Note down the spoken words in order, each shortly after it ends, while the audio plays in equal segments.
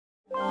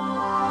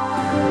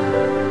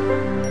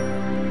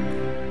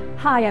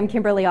Hi, I'm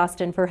Kimberly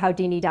Austin for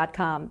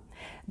Howdini.com.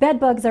 Bed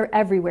bugs are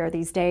everywhere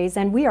these days,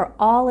 and we are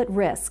all at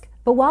risk.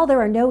 But while there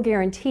are no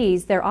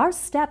guarantees, there are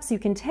steps you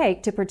can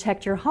take to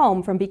protect your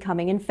home from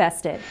becoming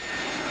infested.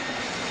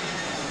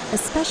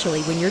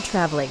 Especially when you're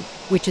traveling,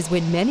 which is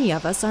when many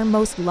of us are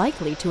most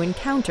likely to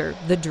encounter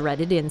the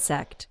dreaded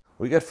insect.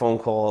 We get phone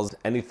calls,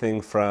 anything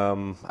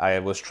from I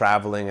was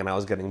traveling and I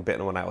was getting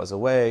bitten when I was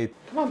away,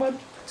 come on bud,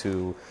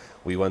 to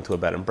we went to a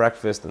bed and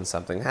breakfast and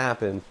something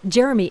happened.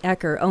 Jeremy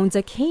Ecker owns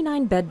a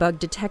canine bedbug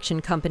detection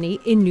company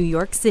in New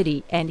York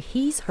City, and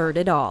he's heard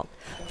it all.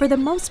 For the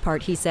most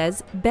part, he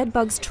says,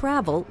 bedbugs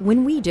travel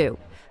when we do,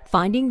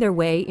 finding their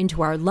way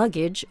into our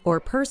luggage or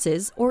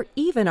purses or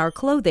even our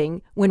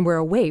clothing when we're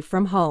away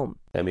from home.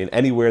 I mean,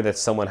 anywhere that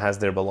someone has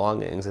their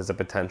belongings is a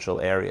potential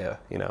area,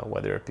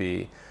 whether it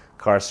be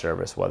car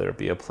service, whether it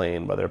be a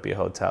plane, whether it be a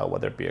hotel,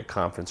 whether it be a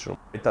conference room.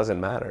 It doesn't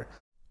matter.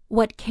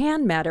 What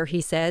can matter,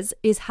 he says,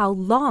 is how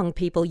long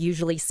people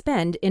usually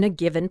spend in a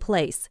given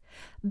place.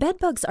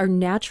 Bedbugs are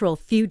natural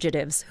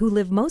fugitives who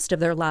live most of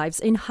their lives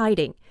in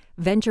hiding,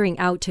 venturing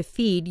out to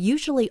feed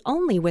usually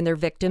only when their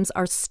victims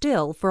are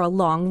still for a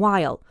long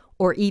while,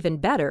 or even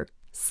better,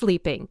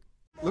 sleeping.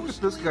 Look at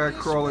this guy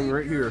crawling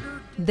right here.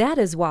 That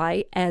is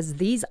why, as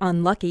these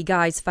unlucky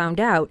guys found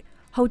out,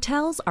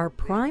 hotels are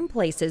prime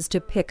places to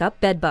pick up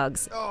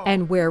bedbugs,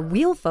 and where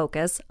we'll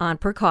focus on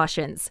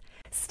precautions.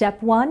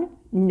 Step 1,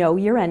 know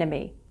your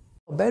enemy.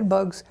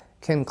 Bedbugs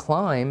can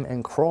climb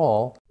and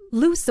crawl.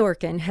 Lou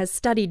Sorkin has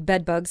studied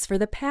bedbugs for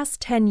the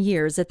past 10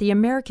 years at the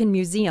American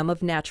Museum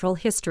of Natural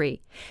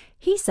History.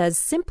 He says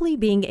simply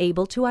being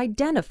able to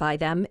identify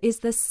them is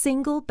the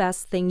single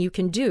best thing you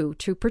can do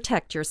to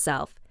protect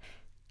yourself.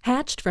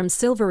 Hatched from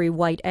silvery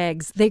white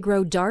eggs, they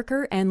grow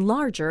darker and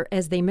larger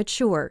as they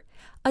mature.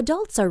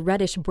 Adults are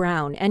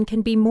reddish-brown and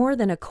can be more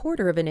than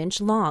 1/4 of an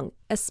inch long,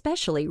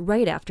 especially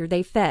right after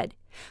they fed.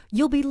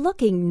 You'll be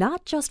looking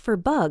not just for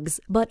bugs,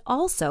 but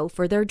also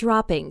for their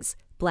droppings,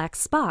 black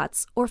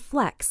spots or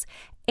flecks,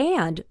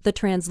 and the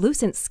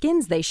translucent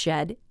skins they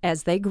shed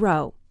as they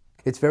grow.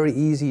 It's very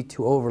easy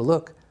to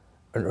overlook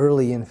an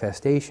early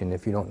infestation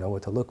if you don't know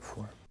what to look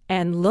for.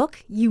 And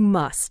look you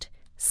must.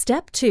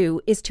 Step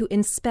 2 is to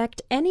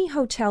inspect any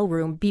hotel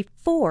room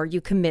before you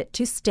commit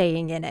to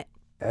staying in it.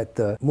 At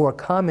the more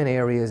common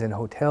areas in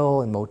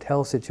hotel and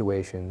motel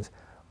situations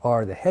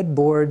are the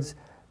headboards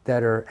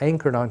that are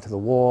anchored onto the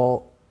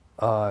wall,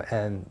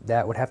 and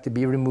that would have to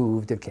be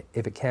removed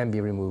if it can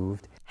be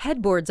removed.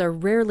 Headboards are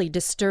rarely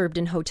disturbed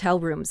in hotel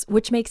rooms,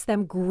 which makes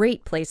them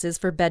great places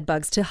for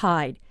bedbugs to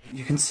hide.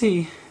 You can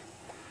see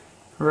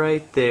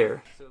right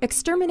there.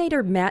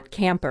 Exterminator Matt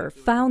Camper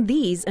found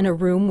these in a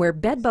room where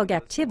bedbug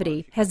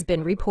activity has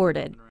been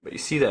reported. But you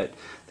see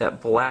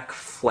that black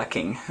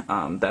flecking,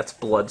 that's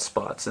blood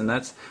spots, and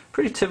that's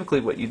pretty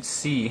typically what you'd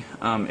see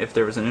if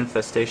there was an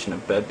infestation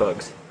of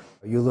bedbugs.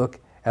 You look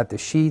at the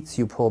sheets,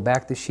 you pull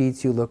back the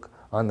sheets, you look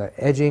on the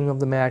edging of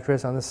the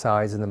mattress, on the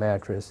sides of the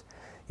mattress.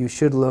 You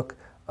should look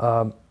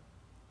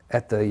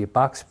at the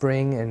box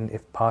spring and,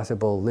 if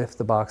possible, lift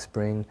the box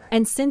spring.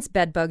 And since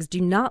bedbugs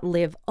do not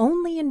live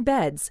only in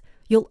beds,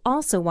 you'll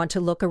also want to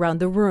look around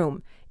the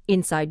room,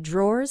 inside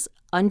drawers,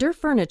 under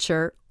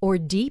furniture, or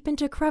deep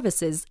into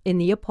crevices in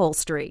the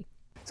upholstery.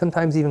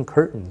 Sometimes even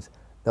curtains,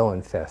 they'll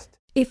infest.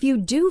 If you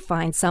do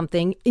find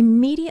something,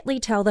 immediately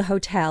tell the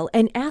hotel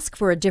and ask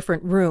for a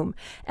different room,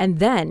 and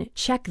then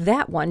check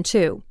that one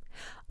too.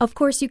 Of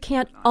course, you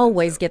can't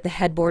always get the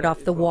headboard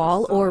off the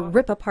wall or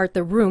rip apart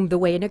the room the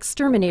way an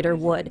exterminator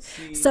would,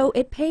 so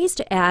it pays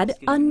to add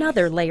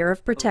another layer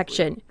of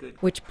protection,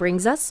 which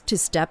brings us to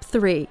step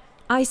 3.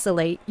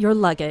 Isolate your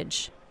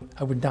luggage.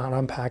 I would not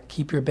unpack.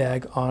 Keep your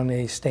bag on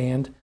a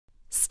stand.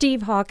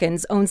 Steve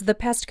Hawkins owns the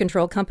pest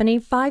control company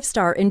 5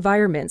 Star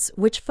Environments,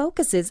 which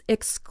focuses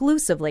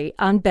exclusively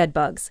on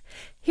bedbugs.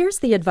 Here's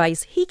the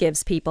advice he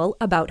gives people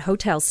about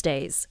hotel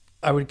stays.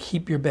 I would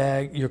keep your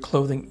bag, your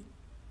clothing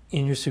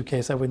in your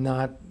suitcase. I would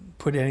not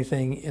put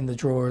anything in the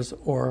drawers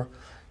or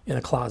in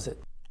a closet.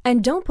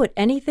 And don't put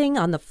anything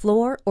on the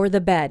floor or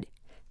the bed.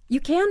 You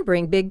can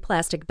bring big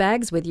plastic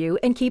bags with you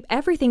and keep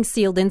everything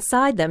sealed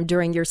inside them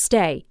during your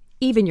stay,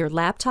 even your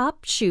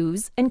laptop,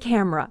 shoes, and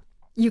camera.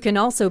 You can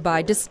also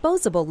buy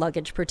disposable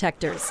luggage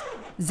protectors.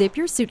 Zip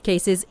your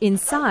suitcases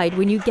inside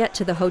when you get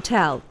to the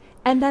hotel,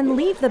 and then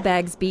leave the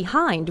bags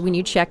behind when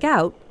you check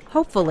out,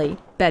 hopefully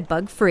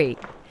bedbug-free.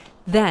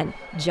 Then,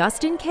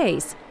 just in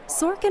case,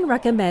 Sorkin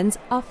recommends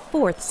a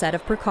 4th set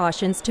of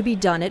precautions to be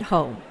done at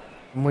home.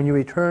 When you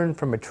return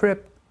from a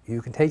trip,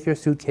 you can take your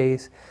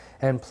suitcase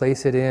and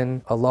place it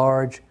in a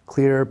large,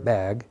 clear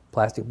bag,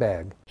 plastic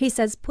bag. He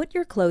says put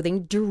your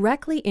clothing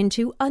directly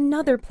into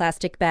another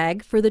plastic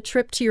bag for the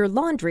trip to your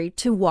laundry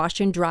to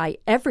wash and dry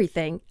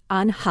everything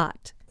on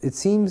hot. It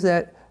seems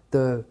that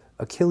the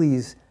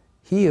Achilles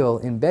heel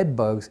in bed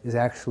bugs is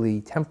actually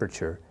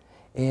temperature,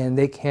 and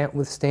they can't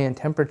withstand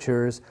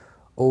temperatures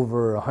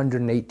over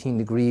 118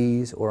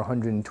 degrees or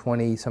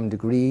 120 some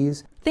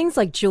degrees. Things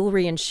like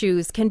jewelry and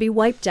shoes can be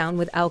wiped down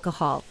with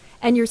alcohol,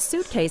 and your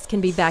suitcase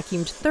can be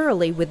vacuumed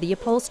thoroughly with the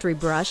upholstery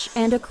brush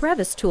and a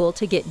crevice tool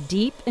to get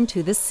deep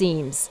into the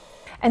seams.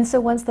 And so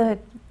once the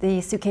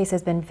suitcase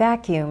has been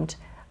vacuumed,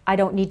 I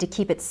don't need to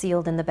keep it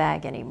sealed in the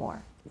bag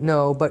anymore.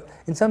 No, but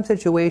in some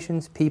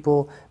situations,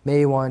 people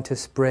may want to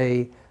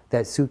spray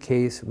that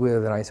suitcase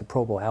with an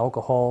isopropyl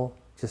alcohol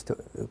just to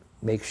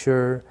make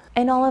sure.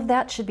 And all of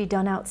that should be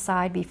done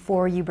outside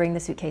before you bring the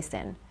suitcase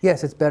in?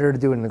 Yes, it's better to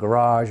do it in the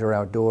garage or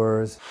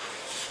outdoors.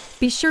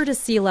 Be sure to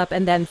seal up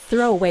and then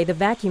throw away the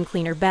vacuum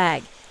cleaner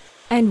bag.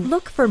 And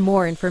look for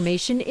more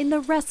information in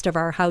the rest of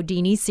our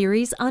Howdini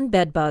series on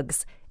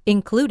bedbugs,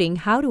 including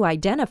how to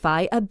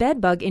identify a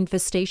bedbug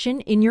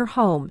infestation in your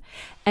home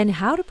and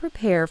how to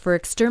prepare for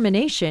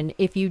extermination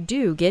if you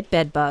do get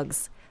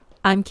bedbugs.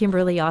 I'm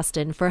Kimberly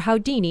Austin for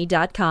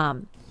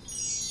Howdini.com.